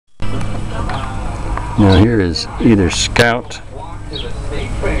Now here is either Scout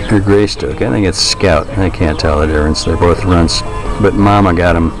or Greystoke. I think it's Scout. I can't tell the difference. They're both runts. But Mama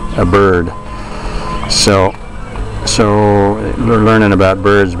got him a bird. So we're learning about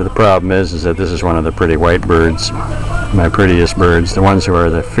birds, but the problem is that this is one of the pretty white birds. My prettiest birds, the ones who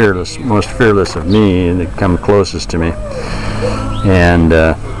are the most fearless of me, and they come closest to me. And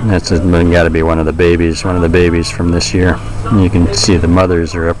that's got to be one of the babies from this year. And you can see the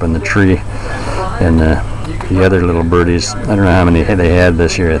mothers are up in the tree, and the other little birdies, I don't know how many they had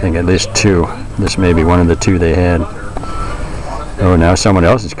this year. I think at least 2. This may be one of the 2 they had. Oh, now someone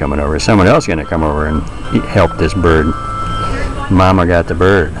else is coming over. Someone else is going to come over and help this bird. Mama got the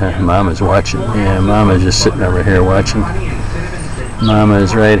bird. Mama's watching. Yeah, Mama's just sitting over here watching. Mama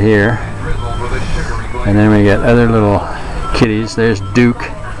is right here. And then we got other little kitties. There's Duke.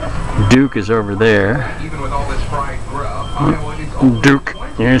 Duke is over there. Duke,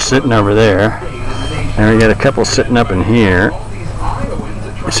 you're sitting over there. And we got a couple sitting up in here.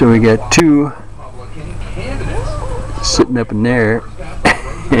 So we got 2 sitting up in there.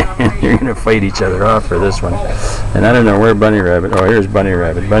 And you're going to fight each other off for this one. And I don't know where Bunny Rabbit... Oh, here's Bunny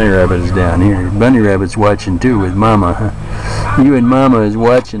Rabbit. Bunny Rabbit is down here. Bunny Rabbit's watching too with Mama, huh? You and Mama is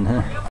watching, huh?